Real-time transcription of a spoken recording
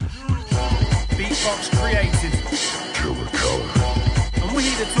Fox created Killa Kela. and we're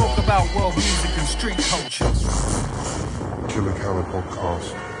here to talk about world music and street culture. Killa Kela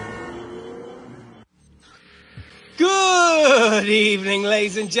podcast. Good evening,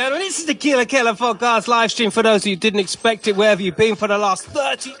 ladies and gentlemen. This is the Killa Kela podcast live stream. For those of you who didn't expect it, wherever you've been for the last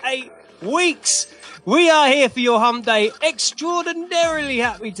 38 weeks, we are here for your hump day. Extraordinarily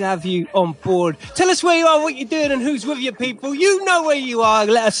happy to have you on board. Tell us where you are, what you're doing, and who's with you, people. You know where you are.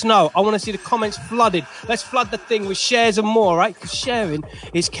 Let us know. I want to see the comments flooded. Let's flood the thing with shares and more, right? Because sharing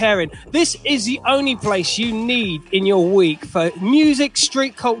is caring. This is the only place you need in your week for music,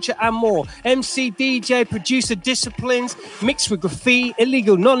 street culture, and more. MC, DJ, producer disciplines, mixed with graffiti,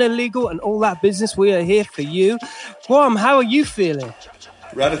 illegal, non-illegal, and all that business. We are here for you. Guam, how are you feeling?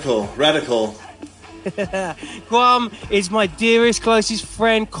 Radical. Guam is my dearest, closest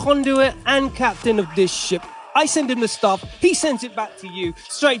friend, conduit and captain of this ship. I send him the stuff, he sends it back to you,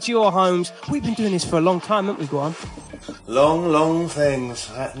 straight to your homes. We've been doing this for a long time, haven't we, Guam? Long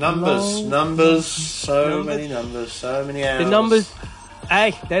things. Numbers, so many numbers, so many hours. The numbers,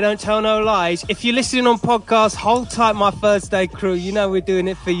 hey, they don't tell no lies. If you're listening on podcasts, hold tight, my Thursday crew. You know we're doing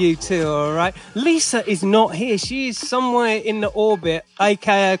it for you too, all right? Lisa is not here. She is somewhere in the orbit,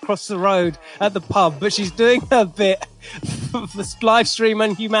 aka across the road at the pub, but she's doing her bit for live stream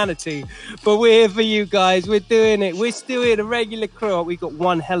and humanity. But we're here for you guys. We're doing it. We're still here, the regular crew. We got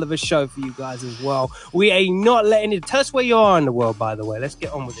one hell of a show for you guys as well. We ain't not letting it. Tell us where you are in the world, by the way. Let's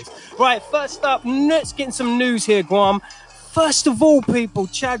get on with this. Right, first up, let's get some news here, Guam. First of all, people,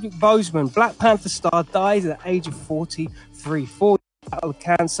 Chadwick Boseman, Black Panther star, dies at the age of 43, 40 battle of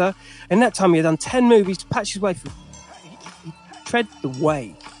cancer. In that time, he had done 10 movies, patched his way through. He tread the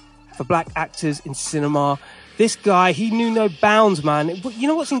way for black actors in cinema. This guy, he knew no bounds, man. You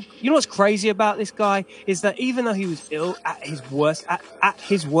know what's crazy about this guy is that even though he was ill at his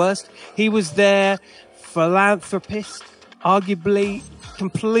worst, he was there, philanthropist, arguably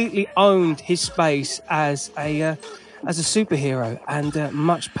completely owned his space as a superhero, and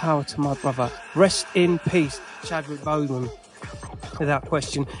much power to my brother. Rest in peace, Chadwick Boseman, without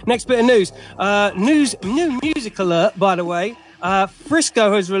question. Next bit of news. New music alert, by the way.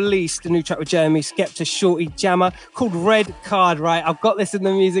 Frisco has released a new track with Jeremy Skepta, Shorty Jammer, called Red Card, right? I've got this in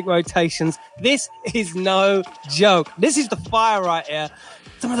the music rotations. This is no joke. This is the fire right here.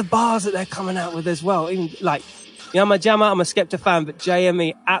 Some of the bars that they're coming out with as well, even like, I'm a Jammer, I'm a Skepta fan, but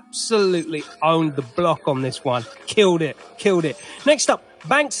JME absolutely owned the block on this one. Killed it. Next up,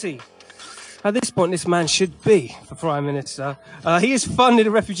 Banksy. At this point, this man should be the Prime Minister. He has funded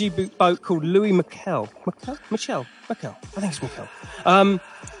a refugee boat called Louis Michel. Michel? I think it's Michel.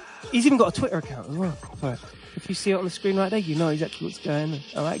 He's even got a Twitter account as well. So if you see it on the screen right there, you know exactly what's going on.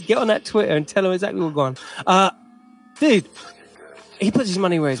 All right, get on that Twitter and tell him exactly what's going on. Dude, he puts his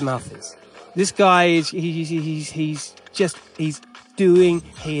money where his mouth is. This guy is, he's doing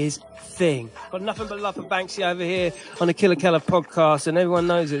his thing. Got nothing but love for Banksy over here on the Killa Kela podcast, and everyone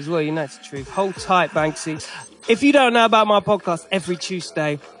knows it as well. You know it's the truth. Hold tight, Banksy. If you don't know about my podcast, every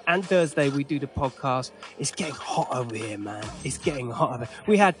Tuesday and Thursday we do the podcast. It's getting hot over here, man. It's getting hot over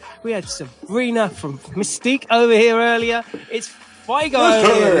here. We had Sabrina from Mystique over here earlier. It's Figo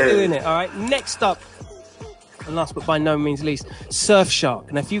over here doing it. All right. Next up, and last but by no means least, Surfshark.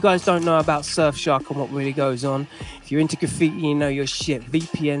 And if you guys don't know about Surfshark and what really goes on, if you're into graffiti, you know your shit,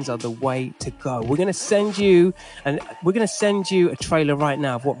 VPNs are the way to go. We're going to send you a trailer right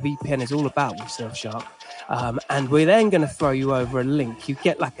now of what VPN is all about with Surfshark. And we're then going to throw you over a link. You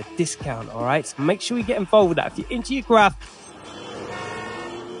get like a discount, all right? So make sure you get involved with that. If you're into your graph.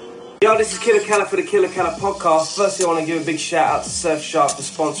 Yo, this is Killa Kela for the Killa Kela podcast. Firstly, I want to give a big shout out to Surfshark for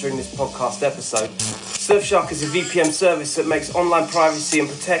sponsoring this podcast episode. Surfshark is a VPN service that makes online privacy and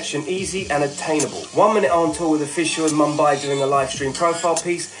protection easy and attainable. 1 minute on tour with Official in Mumbai doing a live stream profile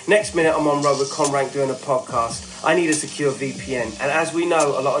piece. Next minute I'm on road with Conrank doing a podcast. I need a secure VPN. And as we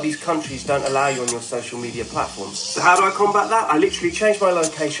know, a lot of these countries don't allow you on your social media platforms. So how do I combat that? I literally changed my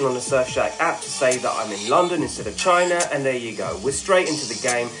location on the Surfshark app to say that I'm in London instead of China, and there you go. We're straight into the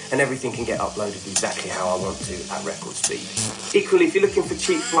game, and everything can get uploaded exactly how I want to at record speed. Equally, if you're looking for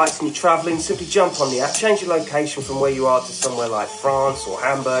cheap flights and you're traveling, simply jump on the app, change your location from where you are to somewhere like France or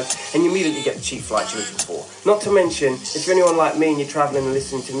Hamburg, and you immediately get the cheap flights you're looking for. Not to mention, if you're anyone like me and you're traveling and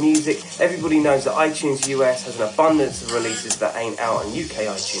listening to music, everybody knows that iTunes US has an abundance of releases that ain't out on UK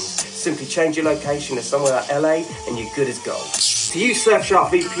iTunes. Simply change your location to somewhere like LA and you're good as gold. To use Surfshark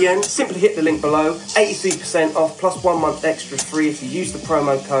VPN, simply hit the link below, 83% off plus 1 month extra free if you use the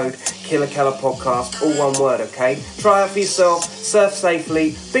promo code Killa Kela Podcast, all one word, okay? Try it for yourself, surf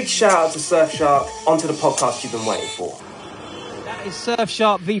safely. Big shout out to Surfshark, onto the podcast you've been waiting for. That That is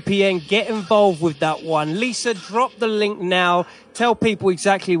Surfshark VPN. Get involved with that one. Lisa, drop the link now. Tell people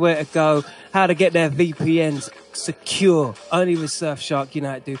exactly where to go, how to get their VPNs secure. Only with Surfshark, you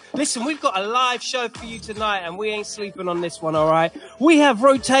know how to do. Listen, we've got a live show for you tonight, and we ain't sleeping on this one, all right? We have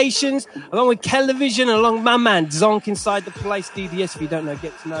rotations, along with Television, along with my man Zonk inside the place. DDS, if you don't know,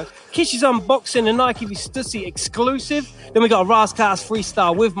 get to know. Kish's unboxing, a Nike v Stussy exclusive. Then we got a Rascals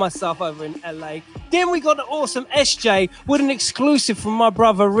freestyle with myself over in LA. Then we got the awesome SJ with an exclusive from my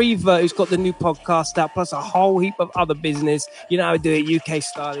brother Reva, who's got the new podcast out, plus a whole heap of other business. You know how to do it UK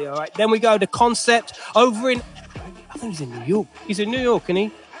style, all right? Then we go to Concept over in, I think he's in New York. He's in New York, isn't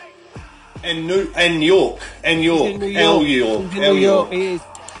he? In York. New York. He is.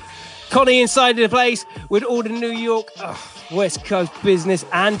 Connie inside the place with all the New York, West Coast business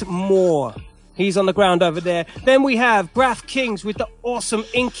and more. He's on the ground over there. Then we have Graf Kings with the awesome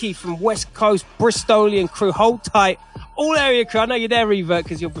Inky from West Coast, Bristolian crew. Hold tight. All area crew. I know you're there, Revert,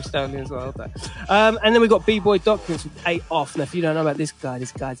 because you're Bristolian as well. And then we got B-Boy Documents with 8 Off. Now, if you don't know about this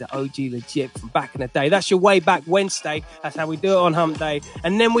guy's an OG legit from back in the day. That's your way back Wednesday. That's how we do it on Hump Day.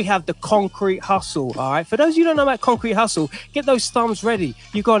 And then we have the Concrete Hustle, all right? For those of you who don't know about Concrete Hustle, get those thumbs ready.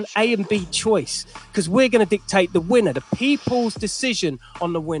 You've got an A and B choice, because we're going to dictate the winner, the people's decision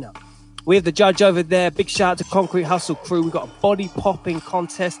on the winner. We have the judge over there. Big shout out to Concrete Hustle crew. We've got a body popping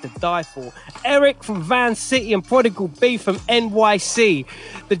contest to die for. Eric from Van City and Prodigal B from NYC.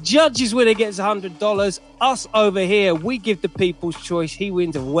 The judge's winner gets $100. Us over here, we give the people's choice. He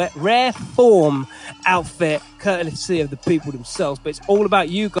wins a rare form outfit, courtesy of the people themselves. But it's all about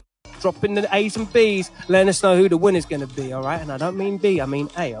you guys. Dropping the A's and B's, letting us know who the winner's going to be, all right? And I don't mean B, I mean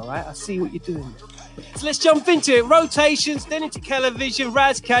A, all right? I see what you're doing. So let's jump into it. Rotations, then into Television,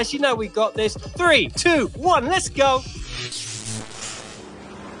 Razcash, you know we got this. 3, 2, 1, let's go.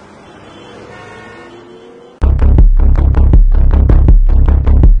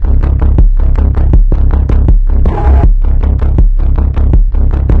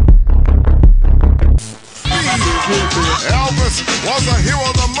 Elvis was a hero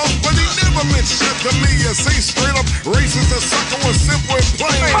the most, but he never meant shit to me. You see, straight up racist, the sucker was simple and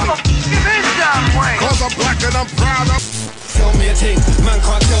plain. Cause I'm black and I'm proud of. Tell me a thing, man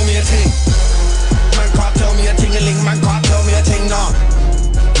can't tell me a thing. Man can't tell me a ting-a-ling, man can't tell me a ting, nah.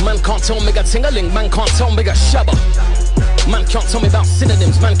 Man can't tell me a ting-a-ling, man can't tell me a shabba. Man can't tell me about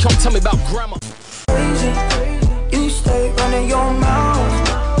synonyms, man can't tell me about grammar. You stay running your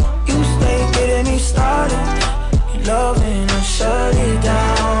mouth. You stay getting me started. You loving and shut it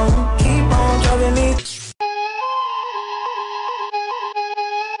down. Keep on driving me.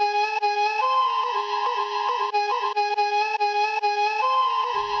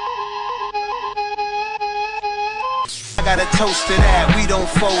 I got a toast to that, we don't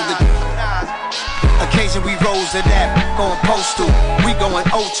fold it. Occasion we rose to that, going postal. We going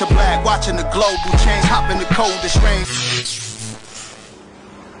ultra black, watching the global change, hopping the coldest rain.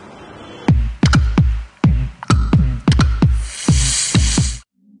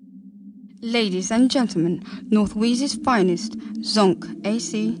 Ladies and gentlemen, Northwest's finest, Zonk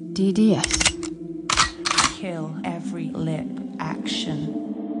AC DDS. Kill every lip action.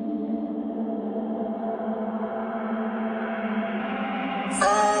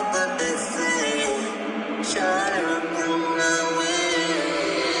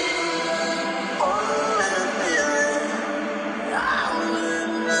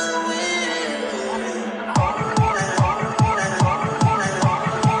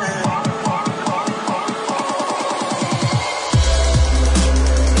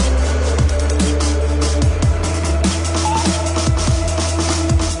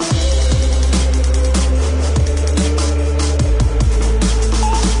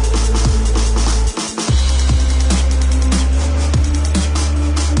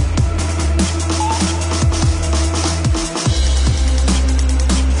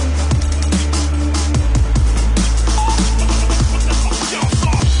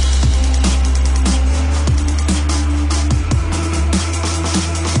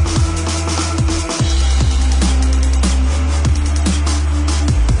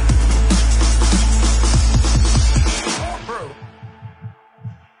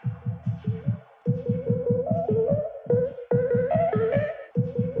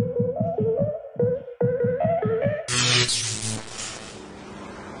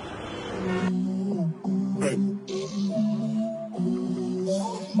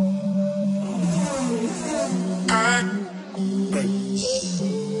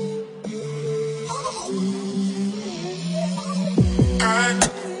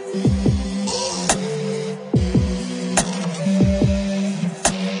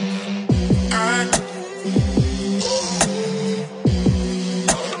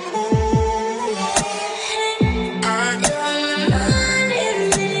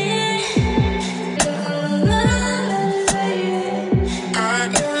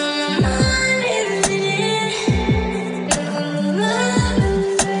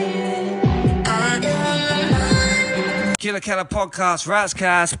 Killer Keller podcast,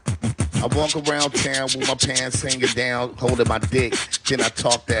 Ratscast. I walk around town with my pants hanging down, holding my dick, then I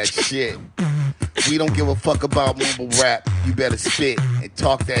talk that shit. We don't give a fuck about mumble rap. You better spit and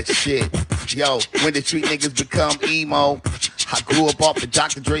talk that shit. Yo, when the street niggas become emo, I grew up off the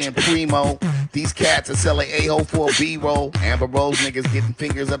Dr. Dre and Primo. These cats are selling A-hole for a B-roll. Amber Rose niggas getting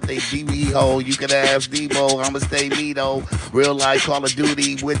fingers up they B-wee hole. You could ask Debo, I'ma stay me though. Real life Call of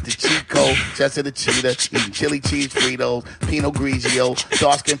Duty with the cheat code. Chest of the cheetah, eating chili cheese Fritos, Pinot Grigio,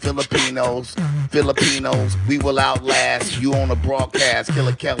 dark-skinned Filipinos, we will outlast you on the broadcast.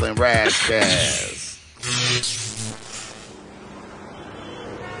 Killer Keller and Ratscast.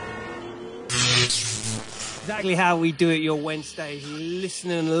 Exactly how we do it your Wednesdays,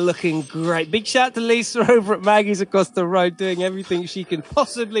 listening and looking great. Big shout out to Lisa over at Maggie's across the road, doing everything she can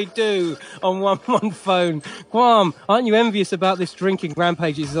possibly do on one phone. Guam, aren't you envious about this drinking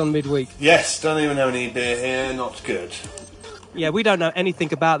rampage is on midweek? Yes, don't even know any beer here, not good. Yeah, we don't know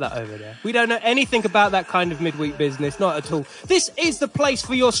anything about that over there. We don't know anything about that kind of midweek business, not at all. This is the place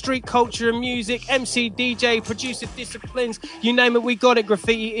for your street culture and music, MC, DJ, producer disciplines, you name it, we got it,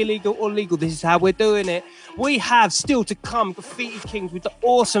 graffiti, illegal or legal. This is how we're doing it. We have still to come Graffiti Kings with the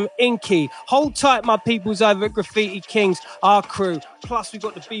awesome Inky. Hold tight, my peoples over at Graffiti Kings, our crew. Plus, we've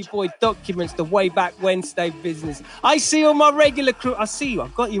got the B-Boy Documents, the Way Back Wednesday business. I see all my regular crew. I see you.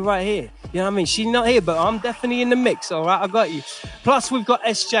 I've got you right here. You know what I mean? She's not here, but I'm definitely in the mix, all right? I got you. Plus, we've got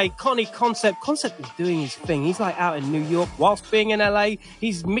SJ, Connie Concept. Concept is doing his thing. He's like out in New York whilst being in LA.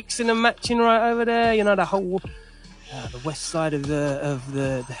 He's mixing and matching right over there. You know, the whole... the west side of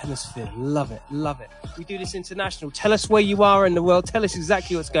the hemisphere. Love it, love it. We do this international. Tell us where you are in the world. Tell us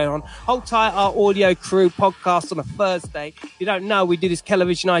exactly what's going on. Hold tight, our audio crew podcast on a Thursday. If you don't know, we do this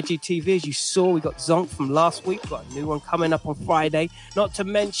Television IGTV. As you saw, we got Zonk from last week. We've got a new one coming up on Friday. Not to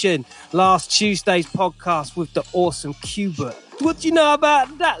mention last Tuesday's podcast with the awesome Cuba. What do you know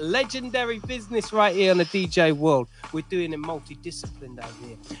about that legendary business right here on the DJ world? We're doing it multidisciplined out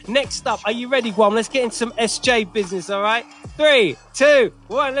here. Next up, are you ready, Guam? Let's get in some SJ business, all right? 3, 2,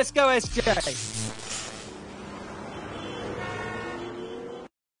 1, let's go, SJ.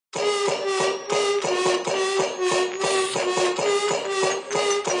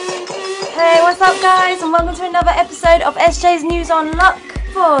 Hey, what's up, guys? And welcome to another episode of SJ's News on Luck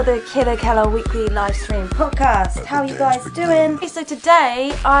for the Killer Keller weekly live stream podcast. How are you guys doing? So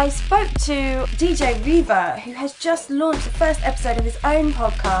today I spoke to DJ Reva, who has just launched the first episode of his own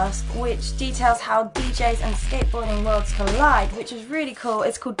podcast, which details how DJs and skateboarding worlds collide, which is really cool.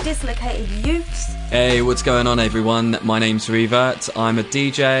 It's called Dislocated Youths. Hey, what's going on, everyone? My name's Revat. I'm a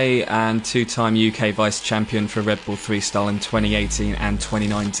DJ and two-time UK vice champion for Red Bull Freestyle in 2018 and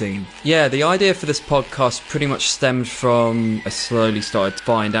 2019. Yeah, the idea for this podcast pretty much stemmed from I slowly started to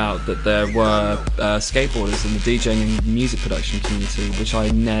find out that there were skateboarders in the DJing and music production community, which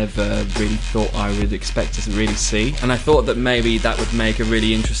I never really thought I would expect to really see. And I thought that maybe that would make a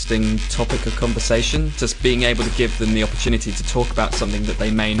really interesting topic of conversation, just being able to give them the opportunity to talk about something that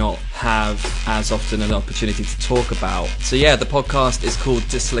they may not have as often an opportunity to talk about. So yeah, the podcast is called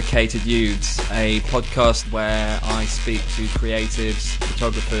Dislocated Youths, a podcast where I speak to creatives,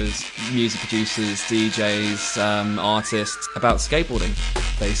 photographers, music producers, DJs, artists about skateboarding,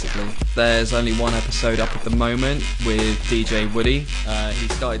 basically. There's only one episode up at the moment with DJ Woody. He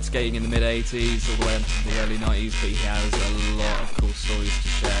started skating in the mid-80s all the way up to the early 90s, but he has a lot of cool stories to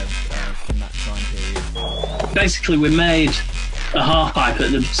share from that time period. Basically, we made a half pipe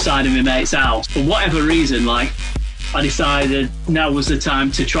at the side of my mate's house. For whatever reason, I decided now was the time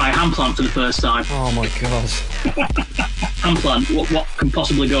to try hand plant for the first time. Oh my god. Hand plant, what can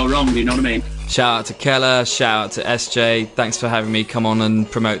possibly go wrong, do you know what I mean? Shout out to Keller, shout out to SJ. Thanks for having me come on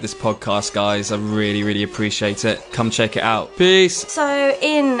and promote this podcast, guys. I really, really appreciate it. Come check it out. Peace. So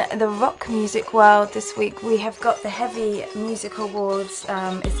in the rock music world this week, we have got the Heavy Music Awards.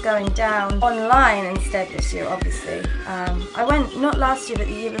 It's going down online instead this year, obviously. I went not last year, but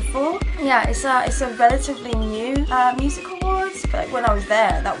the year before. Yeah, it's a relatively new music awards, but when I was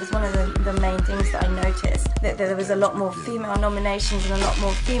there, that was one of the main things that I noticed, that there was a lot more female nominations and a lot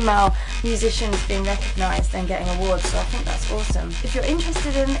more female musicians being recognised and getting awards, so I think that's awesome. If you're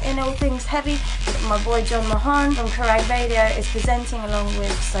interested in all things heavy, my boy John Mahan from Kerrang Radio is presenting along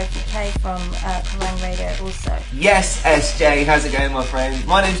with Sophie K from Kerrang Radio also. Yes, SJ, how's it going, my friend?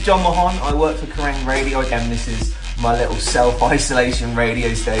 My name's John Mahan, I work for Kerrang Radio, and this is my little self-isolation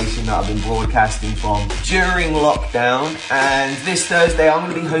radio station that I've been broadcasting from during lockdown. And this Thursday I'm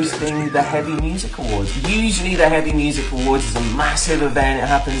going to be hosting the Heavy Music Awards. Usually the Heavy Music Awards is a massive event. It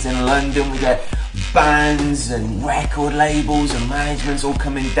happens in London. We get bands and record labels and managements all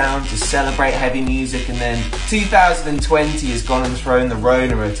coming down to celebrate heavy music, and then 2020 has gone and thrown the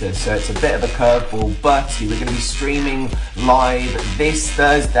Rona at us, so it's a bit of a curveball. But we're going to be streaming live this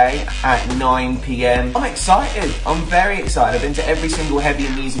Thursday at 9 PM. I'm excited. I'm very excited. I've been to every single Heavy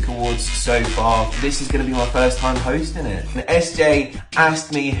and Music Awards so far. This is going to be my first time hosting it. And SJ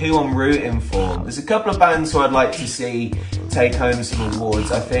asked me who I'm rooting for. There's a couple of bands who I'd like to see take home some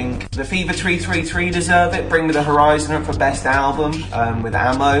awards. I think the Fever 333 deserve it. Bring Me the Horizon up for Best Album with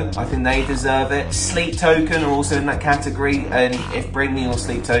Ammo. I think they deserve it. Sleep Token are also in that category, and if Bring Me or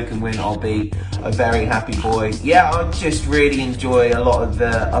Sleep Token win, I'll be a very happy boy. Yeah, I just really enjoy a lot of the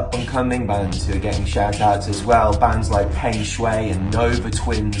up-and-coming bands who are getting shout-outs as well. Bands like Peng Shui and Nova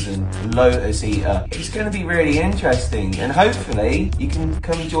Twins and Lotus Eater. It's going to be really interesting, and hopefully you can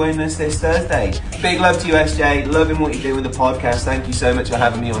come join us this Thursday. Big love to you, SJ. Loving what you do with the podcast. Thank you so much for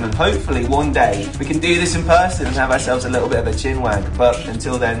having me on, and hopefully one day we can do this in person and have ourselves a little bit of a chin wag. But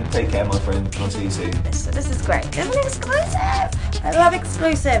until then, take care, my friend. I'll see you soon. So this is great. It's an exclusive. I love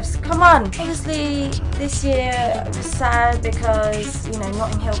exclusives. Come on. Obviously, this year I was sad because, you know,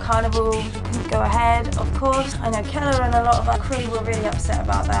 Notting Hill Carnival couldn't go ahead, of course. I know Keller and a lot of our crew were really upset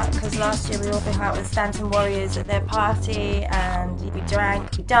about that, because last year we all hung out with Stanton Warriors at their party, and we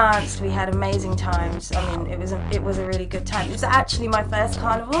drank, we danced, we had amazing times. I mean, it was a really good time. It was actually my first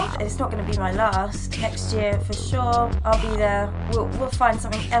carnival. It's not going to be my last. Next year, for sure, I'll be there. We'll find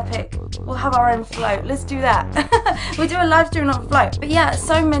something epic. We'll have our own float. Let's do that. We'll do a live stream on float. But yeah,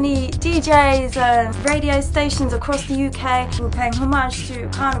 so many DJs and radio stations across the UK were paying homage to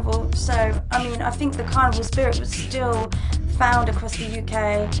Carnival. So, I mean, I think the Carnival spirit was still found across the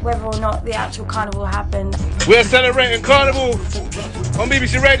UK, whether or not the actual Carnival happened. We're celebrating Carnival on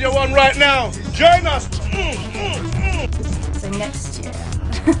BBC Radio 1 right now. Join us! So next year,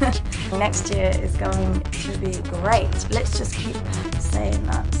 next year is going to be great. Let's just keep saying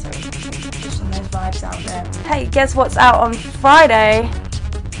that, so pushing those vibes out there. Hey, guess what's out on Friday?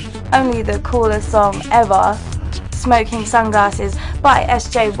 Only the coolest song ever. Smoking Sunglasses by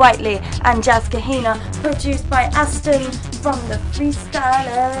SJ Whiteley and Jazz Kahina, produced by Aston from the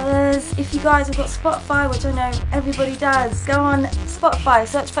Freestylers. If you guys have got Spotify, which I know everybody does, go on Spotify,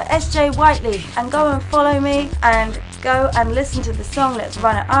 search for SJ Whiteley and go and follow me and go and listen to the song. Let's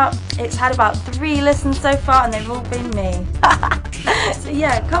run it up. It's had about 3 listens so far and they've all been me. So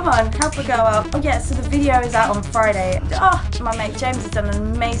yeah, come on, help a girl out. Oh yeah, so the video is out on Friday. Oh, my mate James has done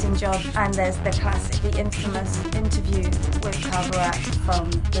an amazing job, and there's the classic, the infamous interview with Calvarat from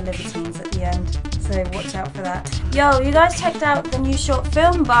the Libertines at the end. So watch out for that. Yo, you guys checked out the new short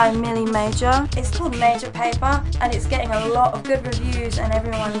film by Millie Major. It's called Major Paper, and it's getting a lot of good reviews and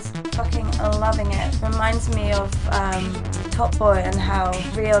everyone's fucking loving it. Reminds me of Top Boy and how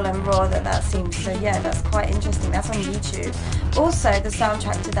real and raw that seems. So yeah, that's quite interesting. That's on YouTube. Also, the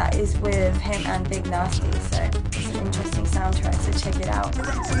soundtrack to that is with him and Big Nasty, so it's an interesting soundtrack, so check it out.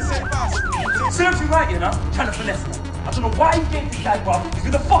 Serves you right, you know? Trying to finesse me. I don't know why you gave this guy, bro. He's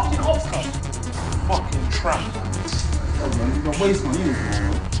with a fucking Oscar. Fucking tramp. Oh man, you're not wasting my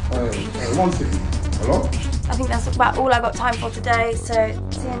uniform. Hey, one second. Hello? I think that's about all I got time for today, so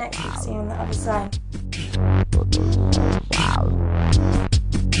see you next week. See you on the other side.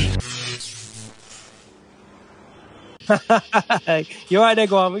 You alright there,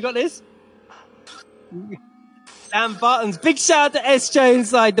 Guam? We got this? Dan Buttons. Big shout out to SJ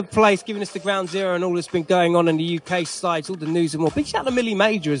inside the place, giving us the ground zero and all that's been going on in the UK sides, all the news and more. Big shout out to Millie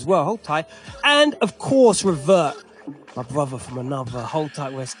Major as well. Hold tight. And, of course, Revert, my brother from another Hold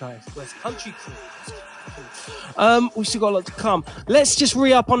Tight West Country crew. We still got a lot to come. Let's just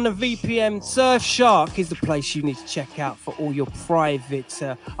re-up on the VPN. Surfshark is the place you need to check out for all your private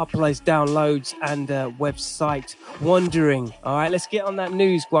uploads, downloads, and website wandering. All right, let's get on that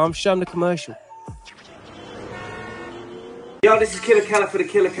news, Guam. Show them the commercial. Yo, this is Killer Keller for the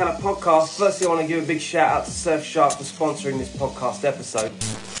Killer Keller podcast. Firstly, I want to give a big shout out to Surfshark for sponsoring this podcast episode.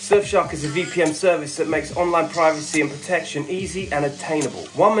 Surfshark is a VPN service that makes online privacy and protection easy and attainable.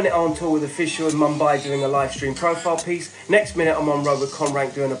 1 minute on tour with Official in Mumbai doing a live stream profile piece. Next minute I'm on road with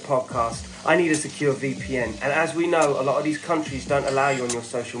Conrank doing a podcast. I need a secure VPN, and as we know, a lot of these countries don't allow you on your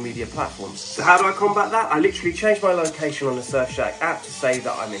social media platforms. So how do I combat that? I literally changed my location on the Surfshark app to say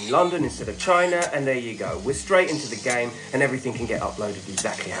that I'm in London instead of China, and there you go. We're straight into the game, and everything can get uploaded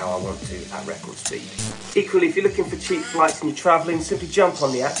exactly how I want to at record speed. Equally, if you're looking for cheap flights and you're travelling, simply jump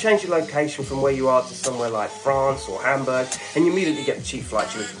on the app, change your location from where you are to somewhere like France or Hamburg, and you immediately get the cheap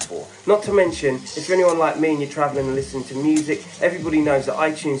flights you're looking for. Not to mention, if you're anyone like me and you're travelling and listening to music, everybody knows that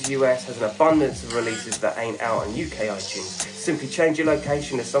iTunes US has an abundance of releases that ain't out on UK iTunes. Simply change your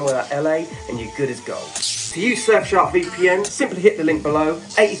location to somewhere like LA and you're good as gold. To use Surfshark VPN, simply hit the link below.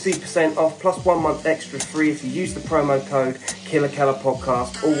 83% off plus 1 month extra free if you use the promo code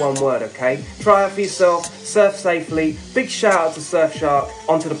KillerKellerPodcast, all one word, okay? Try it for yourself, surf safely. Big shout out to Surfshark.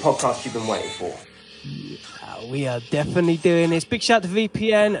 Onto the podcast you've been waiting for. We are definitely doing this. Big shout out to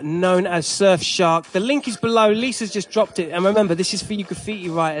VPN, known as Surfshark. The link is below. Lisa's just dropped it. And remember, this is for you graffiti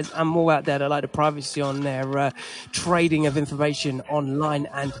writers and more out there that like the privacy on their trading of information online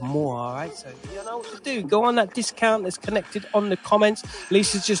and more, all right? So you know what to do. Go on that discount that's connected on the comments.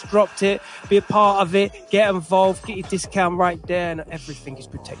 Lisa's just dropped it. Be a part of it. Get involved. Get your discount right there. And everything is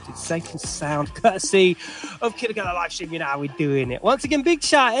protected, safe and sound, courtesy of Killer Keller Livestream. You know how we're doing it. Once again, big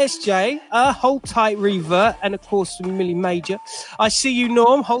shout out SJ. Hold tight, Revert. And of course, Millie Major. I see you,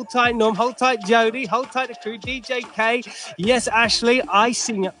 Norm. Hold tight, Norm. Hold tight, Jody. Hold tight, the crew. DJ K. Yes, Ashley. I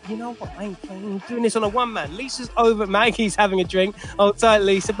sing. You know what? I ain't playing. I'm doing this on a one man. Lisa's over. Maggie's having a drink. Hold tight,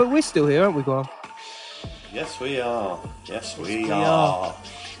 Lisa. But we're still here, aren't we, Guam? Yes, we are. Yes, we are.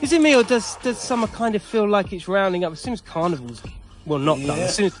 Is it me, or does summer kind of feel like it's rounding up as soon as Carnival's? Well, not done.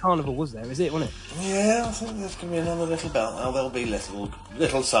 As soon as Carnival was there, is it, wasn't it? Yeah, I think there's going to be another little belt. Oh, there'll be little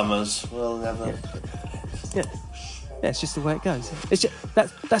summers. We'll never. Yeah, it's just the way it goes. It's just,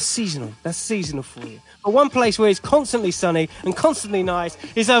 that's seasonal. That's seasonal for you. But one place where it's constantly sunny and constantly nice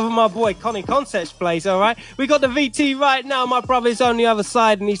is over my boy Connie Concept's place, all right? We got the VT right now. My brother's on the other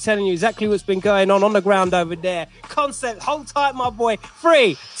side and he's telling you exactly what's been going on the ground over there. Concept, hold tight, my boy.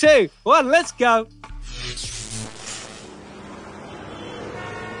 3, 2, 1, let's go.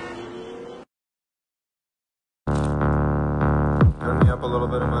 Turn me up a little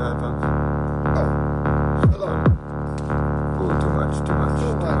bit in my headphones. Too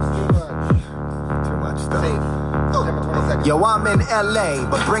much stuff. Yo, I'm in LA,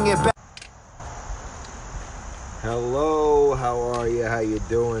 but bring it back. Hello, how are you? How you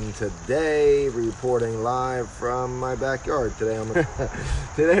doing today? Reporting live from my backyard today.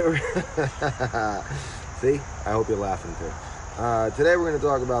 See, I hope you're laughing too. Today we're going to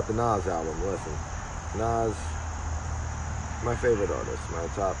talk about the Nas album. Listen, Nas, my favorite artist, my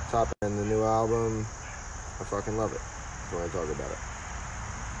top in the new album. I fucking love it. I want to talk about it.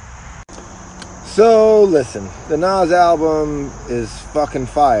 So listen, the Nas album is fucking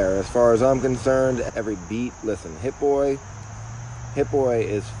fire as far as I'm concerned. Every beat, listen, Hit Boy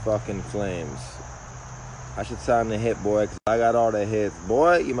is fucking flames. I should sign the Hit Boy because I got all the hits.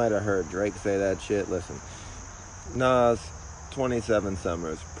 Boy, you might have heard Drake say that shit. Listen, Nas, 27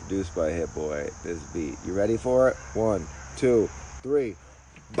 Summers, produced by Hit Boy. This beat, you ready for it? 1, 2, 3,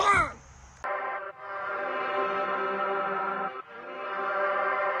 BAM!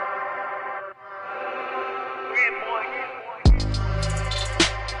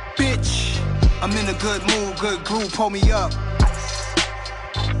 Bitch, I'm in a good mood, good groove, pull me up.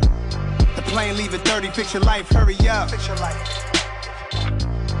 The plane leaving 30, fix your life, hurry up.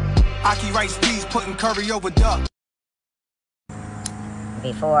 Aki Rice D's putting curry over duck.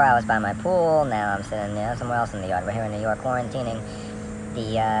 Before I was by my pool, now I'm sitting somewhere else in the yard. We're here in New York quarantining.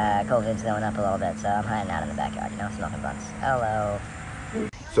 The COVID's going up a little bit, so I'm hiding out in the backyard, smoking blunts. Hello.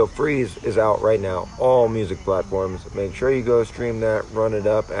 So Freeze is out right now, all music platforms. Make sure you go stream that, run it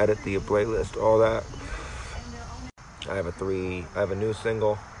up, add it to your playlist, all that. I have a new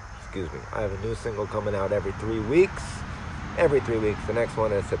single coming out every 3 weeks. The next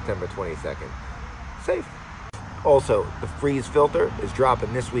one is September 22nd. Safe. Also, the Freeze filter is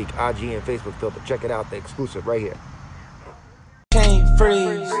dropping this week. IG and Facebook filter. Check it out, the exclusive right here. Can't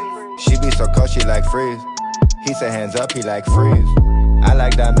freeze. She be so cold, she like Freeze. He said hands up, he like Freeze. I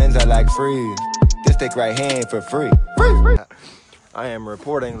like diamonds, I like Freeze. This dick right here ain't for free. Freeze. I am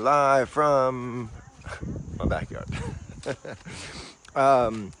reporting live from my backyard.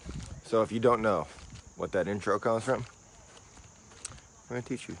 So if you don't know what that intro comes from, I'm going to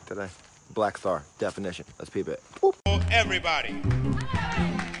teach you today. Black Star definition. Let's peep it. Boop. Everybody,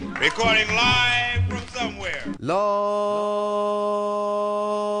 recording live from somewhere. Lord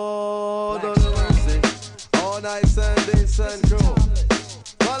of mercy, all night Sunday Central.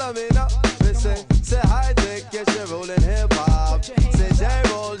 Follow me now, listen. Say high tech, yes you're rolling hip hop. Say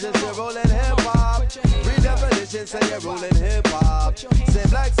J-roll, yes you're rolling hip hop. Redefinition, say you're rolling hip hop. Say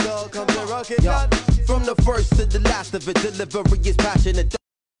Black Star, come to rock it down. From the first to the last of it, delivery is passionate.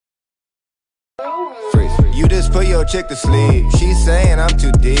 You just put your chick to sleep. She saying I'm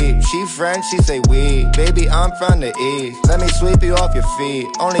too deep. She French, she say we. Baby, I'm from the east. Let me sweep you off your feet.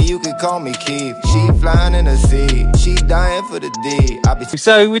 Only you could call me Keith. She flying in the sea. She dying for the D.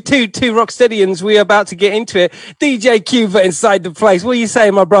 So with two Rocksteadians, we're about to get into it. DJ Cuba inside the place. What are you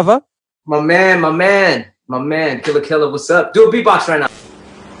saying, my brother? My man. My man, Killer, what's up? Do a beatbox right now.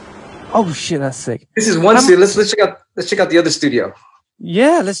 Oh shit, that's sick. This is one studio. Let's check out the other studio.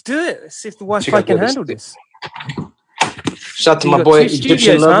 Yeah, let's do it. Let's see if the Wi-Fi can handle this. Shout out to You my got boy 2 Egyptian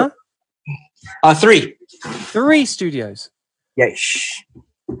studios, Lover. 3. 3 studios. Yeah. Shh.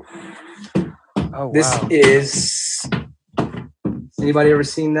 Oh wow. This is. Anybody ever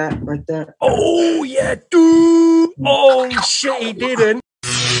seen that right there? Oh yeah, dude. Oh shit, he didn't.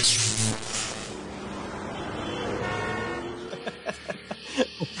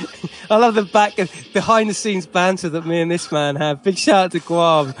 I love the behind the scenes banter that me and this man have. Big shout out to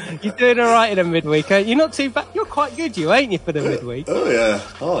Guam. You're doing all right in a midweek, ain't you? Not too bad. You're quite good, ain't you, for the midweek? Oh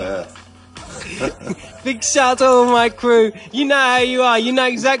yeah. Big shout out to all my crew. You know how you are. You know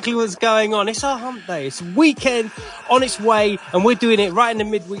exactly what's going on. It's our hump day. It's weekend on its way, and we're doing it right in the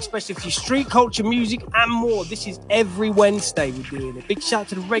midweek, especially for your street culture, music, and more. This is every Wednesday we're doing it. Big shout out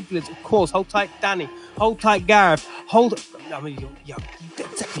to the regulars, of course. Hold tight, Danny. Hold tight, Gareth.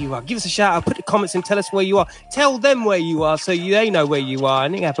 Exactly you are. Give us a shout out. Put the comments and tell us where you are. Tell them where you are so they know where you are,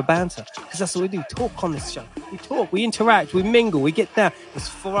 and they have a banter, because that's what we do. Talk on this show. We talk, we interact, we mingle, we get down. It's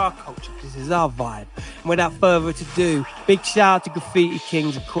for our culture. This is our vibe. And without further ado, big shout out to Graffiti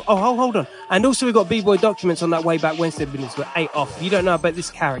Kings. Oh, hold on. And also we've got B-Boy Documents on that Way Back Wednesday business with 8 Off. If you don't know about this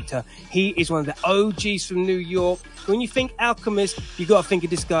character, he is one of the OGs from New York. When you think Alchemist, you got to think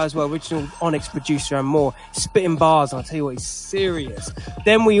of this guy as well, original Onyx producer and more. Spitting bars, and I'll tell you what, he's serious.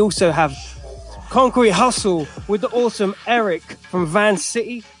 Then we also have Concrete Hustle with the awesome Eric from Van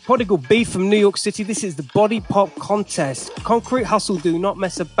City. Prodigal B from New York City. This is the Body Pop Contest. Concrete Hustle do not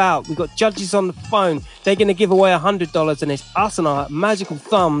mess about. We've got judges on the phone. They're going to give away $100, and it's us and our magical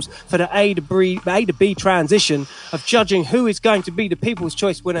thumbs for the A to B transition of judging who is going to be the People's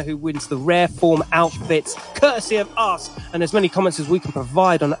Choice winner who wins the rare form outfits, courtesy of us, and as many comments as we can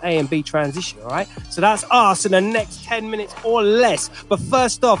provide on the A and B transition, all right? So that's us in the next 10 minutes or less. But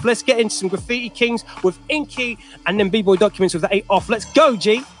first off, let's get into some Graffiti Kings with Inky and then B-Boy Documents with the 8 Off. Let's go,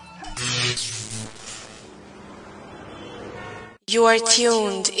 G! You are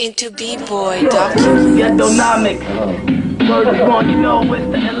tuned into B-Boy Documents. Ghettonomics. Word is born, you know it's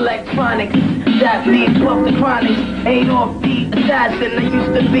the electronics. That leads off the chronics. 8 Off the assassin. I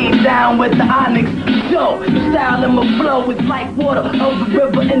used to be down with the Onyx. Yo, the style and my flow is like water over the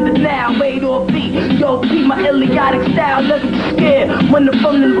river in the now. 8 Off the. Yo, keep my idiotic style. Never be scared when the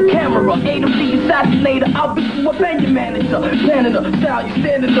phone in the camera. 8 Off the assassinator. I'll be a venue manager. Standing up, style you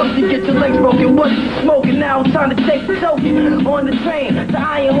standing up. You get your legs broken. What you smoking? Now I'm trying to take the token. On the train, the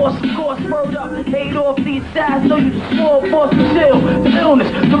Iron Horse, of course, word up. 8 Off the assassin. So you the small boss to chill. The illness,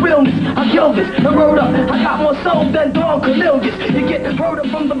 the realness. I kill this. I wrote up, I got more soul than Don Cornelius. You get wrote up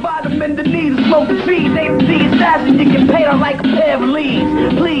from the bottom in the knees, smoke the trees. They the assassin, you get paid out like a pair of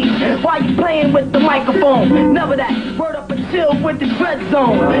leaves. Please, why you playing with the microphone? Never that, word up and chill with the dread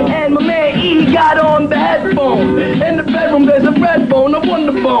zone. And my man E, he got on the headphone. In the bedroom, there's a red bone, a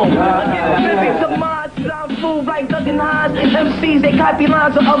wonder bone. I get the to mine, sound smooth like Duncan Hines. MCs, they copy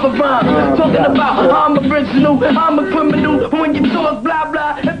lines of other rhymes. Talking about, I'm original, I'm a criminal. When you talk blah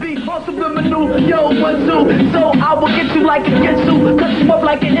blah, and be on subliminal. Yo, what do? So I will get you like a Getsu, cut you up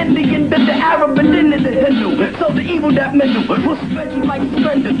like an Indian, then the Arab and then the Hindu. So the evil that mental will suspend you like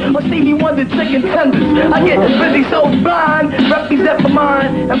suspenders, or Stevie Wonder chicken tenders. I get busy so blind, represent for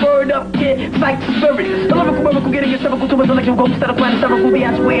mine, and word up kid, psych spirit. The lyrical, getting your cervical to intellectual go instead of playing cervical, the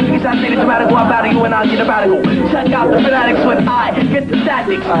actual way, if you assassinated dramatical, I'm out of you and I'll get a radical. Check out the fanatics when I get the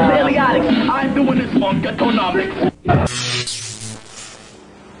tactics, the aliotics. I'm doing this on Ghettonomics.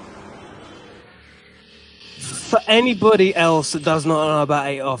 For anybody else that does not know about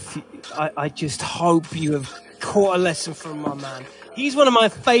 8 Off, I just hope you have caught a lesson from my man. He's one of my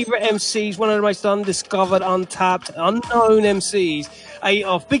favourite MCs, one of the most undiscovered, untapped, unknown MCs. 8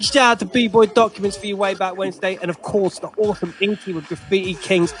 Off. Big shout out to B-Boy Documents for your Way Back Wednesday, and of course the awesome Inky with Graffiti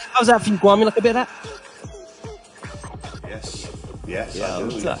Kings. How's that for you, Guam? You like a bit of that? Yes, yeah, I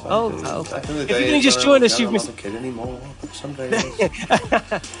do. If you're going to just join us, you've missed... I'm not a kid anymore. Someday.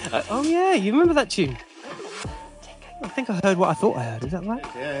 Oh yeah, you remember that tune? I think I heard what I thought I heard. Is that right?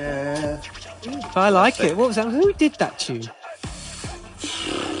 Yeah. I like it. What was that? Who did that tune?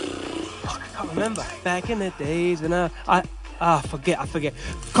 I can't remember. Back in the days when I forget.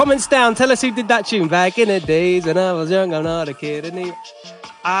 Comments down. Tell us who did that tune. Back in the days when I was young, I'm not a kid anymore.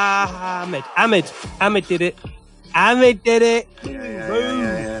 Ahmed did it. Ahmed did it.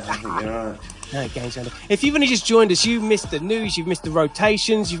 Yeah. I think you're right. No, games under. If you've only just joined us, you've missed the news, you've missed the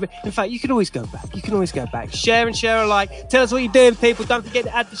rotations. In fact, you can always go back. Share and share alike. Tell us what you're doing, people. Don't forget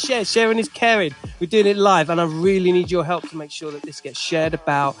to add the share. Sharing is caring. We're doing it live, and I really need your help to make sure that this gets shared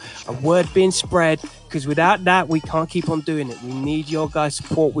about, a word being spread, because without that, we can't keep on doing it. We need your guys'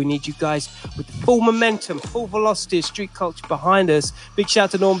 support. We need you guys with full momentum, full velocity of street culture behind us. Big shout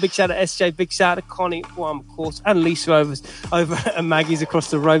out to Norm, big shout out to SJ, big shout out to Connie, of course, and Lisa over at Maggie's across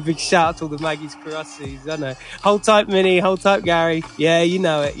the road. Big shout out to all the Maggie's crew. I know. Hold tight, Minnie. Hold tight, Gary. Yeah, you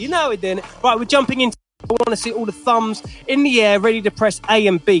know it. You know it, didn't it? Right, we're jumping into. I want to see all the thumbs in the air ready to press A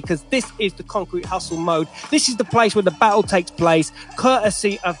and B, because this is the Concrete Hustle mode. This is the place where the battle takes place,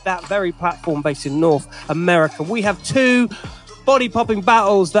 courtesy of that very platform based in North America. We have two body-popping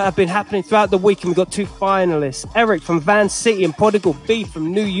battles that have been happening throughout the week, and we've got two finalists, Eric from Van City and Prodigal B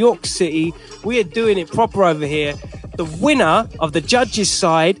from New York City. We are doing it proper over here. The winner of the judges'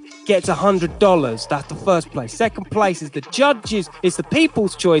 side gets $100. That's the first place. Second place is the judges, is the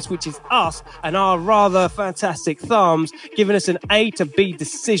people's choice, which is us and our rather fantastic thumbs, giving us an A to B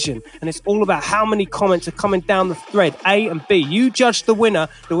decision. And it's all about how many comments are coming down the thread, A and B. You judge the winner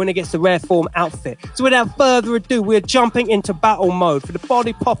gets the rare form outfit. So without further ado, we're jumping into battle mode for the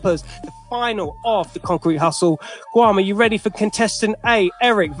body poppers, the final of the Concrete Hustle. Guam, are you ready for contestant A,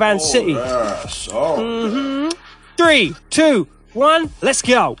 Eric Van City? Yes. 3, 2, 1, let's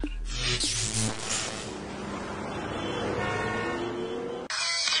go.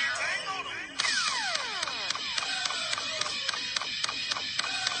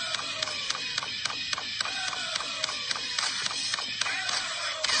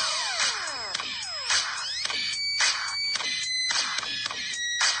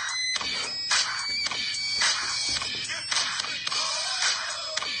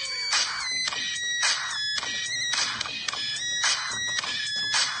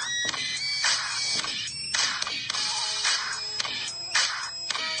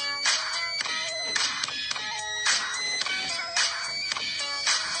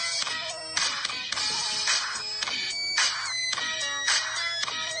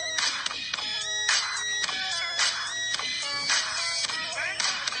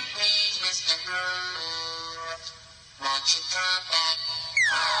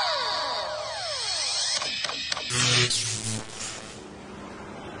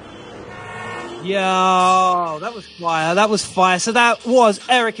 Yo, that was fire. That was fire. So that was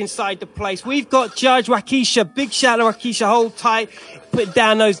Eric inside the place. We've got Judge Waukesha. Big shout out to Waukesha. Hold tight. Put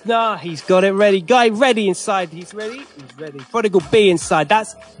down those. Nah, he's got it ready. Guy ready inside. He's ready. He's ready. Prodigal B inside.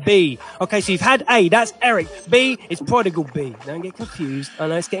 That's B. Okay, so you've had A. That's Eric. B is Prodigal B. Don't get confused. I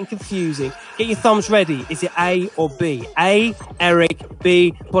know it's getting confusing. Get your thumbs ready. Is it A or B? A, Eric.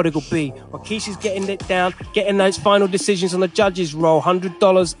 B, Prodigal B. Waukesha's getting it down, getting those final decisions on the judges' roll.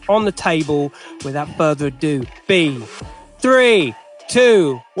 $100 on the table. Without further ado, B. 3,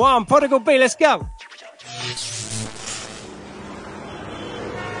 2, 1. Prodigal B, let's go.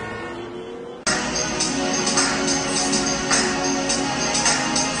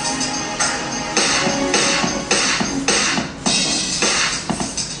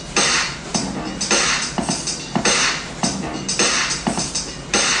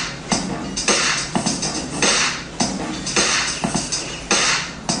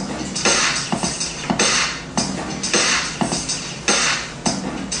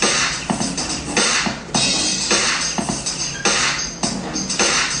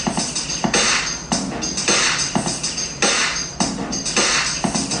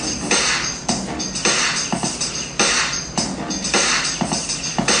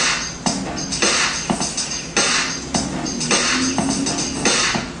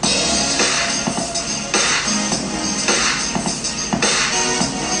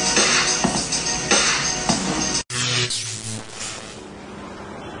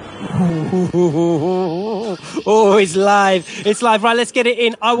 Oh, it's live. It's live. Right, let's get it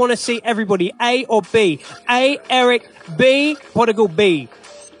in. I want to see everybody. A or B? A, Eric. B, Prodigal B.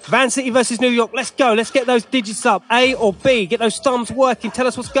 Van City versus New York. Let's go. Let's get those digits up. A or B? Get those thumbs working. Tell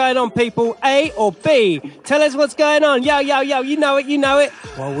us what's going on, people. A or B? Tell us what's going on. Yo, yo, yo. You know it. You know it.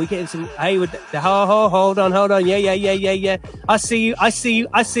 Well, we're getting some A with the hold on. Yeah. I see you.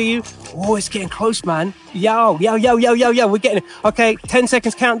 Oh, it's getting close, man. Yo. We're getting it. Okay, 10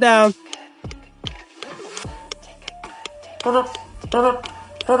 seconds countdown. Okay,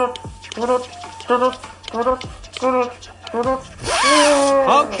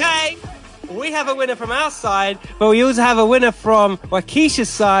 we have a winner from our side, but we also have a winner from Waukesha's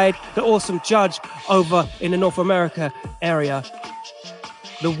side, the awesome judge over in the North America area.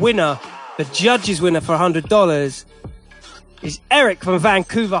 The winner, the judge's winner for $100 is Eric from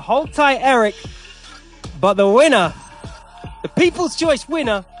Vancouver. Hold tight, Eric. But the winner, the People's Choice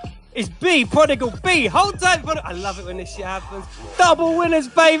winner, is B, Prodigal B. Hold tight, Prodigal. I love it when this shit happens. Double winners,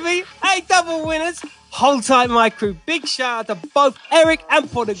 baby. Hey, double winners. Hold tight, my crew. Big shout out to both Eric and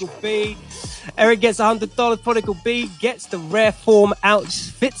Prodigal B. Eric gets $100. Prodigal B gets the rare form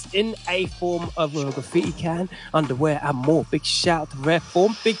outfits in a form of a graffiti can, underwear, and more. Big shout out to Rare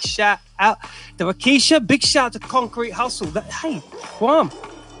Form. Big shout out to Rakisha. Big shout out to Concrete Hustle. Hey, Guam,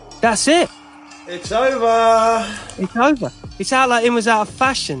 that's it. It's over. It's over. It's out like it was out of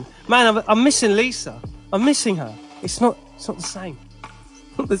fashion. Man, I'm missing Lisa. I'm missing her. It's not the same.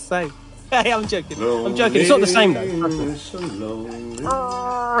 Not the same. Hey, I'm joking. I'm joking. It's not the same though.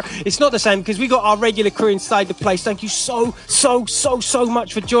 It's not the same because we got our regular crew inside the place. Thank you so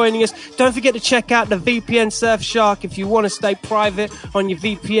much for joining us. Don't forget to check out the VPN Surfshark if you want to stay private on your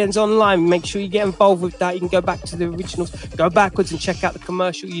VPNs online. Make sure you get involved with that. You can go back to the originals, go backwards and check out the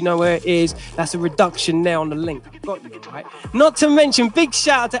commercial. You know where it is. That's a reduction there on the link. Got you, right? Not to mention, big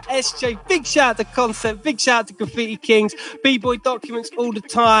shout out to SJ, big shout out to Concept, big shout out to Graffiti Kings, B-Boy Documents all the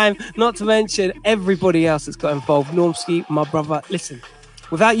time. Not to mention everybody else that's got involved. Normski, my brother. Listen,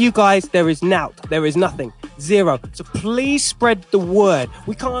 without you guys, there is nout. There is nothing. Zero. So please spread the word.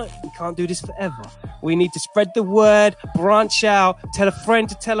 We can't do this forever. We need to spread the word, branch out, tell a friend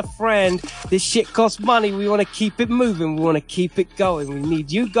to tell a friend. This shit costs money. We want to keep it moving. We want to keep it going. We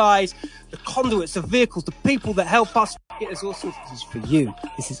need you guys, the conduits, the vehicles, the people that help us get as awesome. This is for you.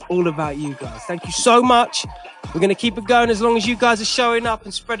 This is all about you guys. Thank you so much. We're going to keep it going as long as you guys are showing up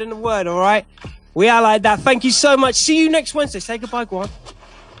and spreading the word, all right? We are like that. Thank you so much. See you next Wednesday. Say goodbye, Guam.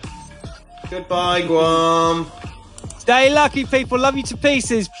 Goodbye, Guam. Stay lucky, people. Love you to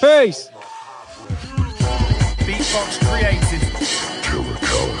pieces. Peace. Beatbox created.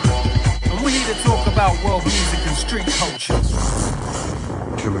 And we're here to talk about world music and street culture.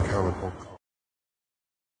 Killer Caliber.